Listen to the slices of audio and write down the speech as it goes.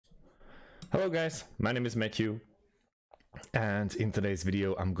Hello guys, my name is Matthew, and in today's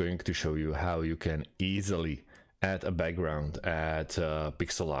video I'm going to show you how you can easily add a background at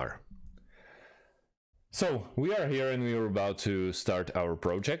Pixlr. So we are here and we are about to start our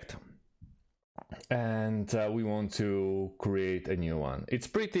project, and we want to create a new one. It's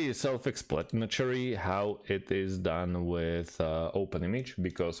pretty self-explanatory how it is done with OpenImage,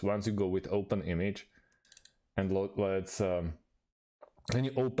 because once you go with OpenImage and when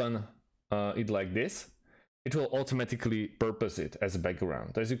you open it like this, it will automatically purpose it as a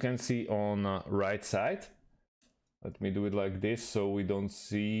background. As you can see on right side, let me do it like this so we don't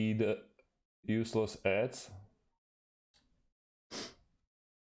see the useless ads.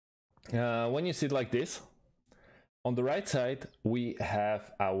 When you see it like this, on the right side we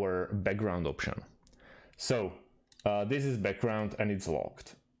have our background option. So this is background and it's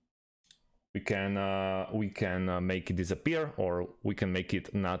locked. We can make it disappear, or we can make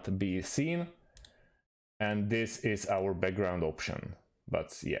it not be seen, and this is our background option.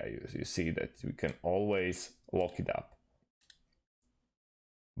 But yeah, you see that we can always lock it up.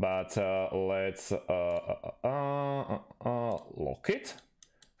 But let's lock it,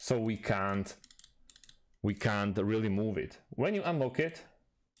 so we can't really move it. When you unlock it,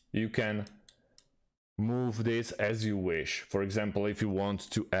 you can move this as you wish. For example, if you want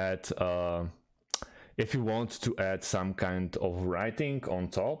to add some kind of writing on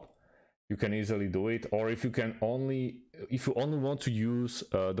top, you can easily do it. Or if you only want to use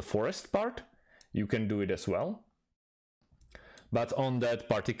the forest part, you can do it as well. But on that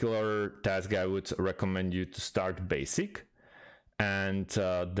particular task, I would recommend you to start basic, and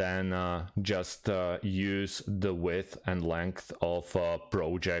then just use the width and length of a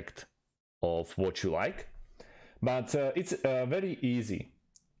project of what you like. But it's very easy.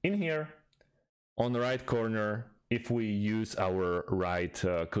 In here on the right corner, if we use our right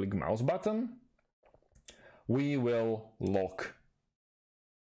click mouse button, we will lock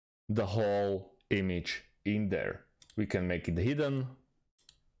the whole image in there. We can make it hidden,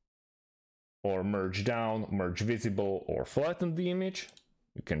 or merge down, merge visible, or flatten the image.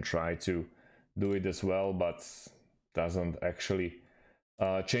 You can try to do it as well, but doesn't actually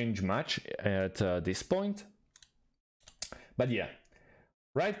change much at this point. But yeah,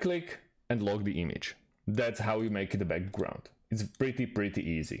 right click and lock the image. That's how you make it a background. It's pretty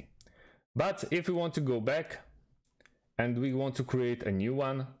easy. But if we want to go back and we want to create a new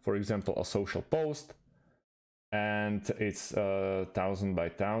one, for example a social post, and it's 1000 by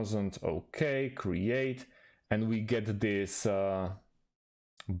 1000, okay, create, and we get this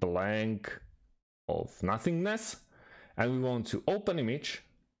blank of nothingness, and we want to open image,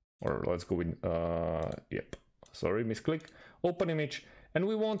 or let's go with yep, sorry, misclick, open image, and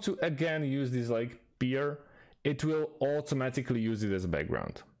we want to again use this like peer. It will automatically use it as a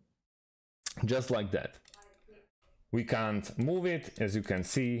background, just like that. We can't move it, as you can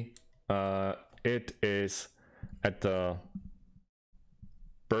see. It is at the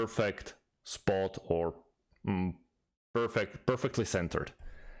perfect spot, or perfectly centered.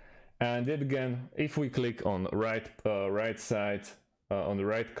 And then again, if we click on right side, on the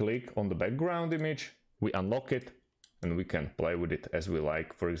right click on the background image, we unlock it and we can play with it as we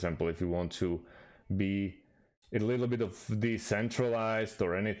like. For example, if you want to be a little bit of decentralized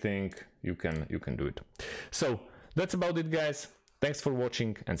or anything, you can do it. So that's about it, guys. Thanks for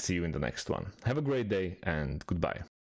watching, and see you in the next one. Have a great day and goodbye.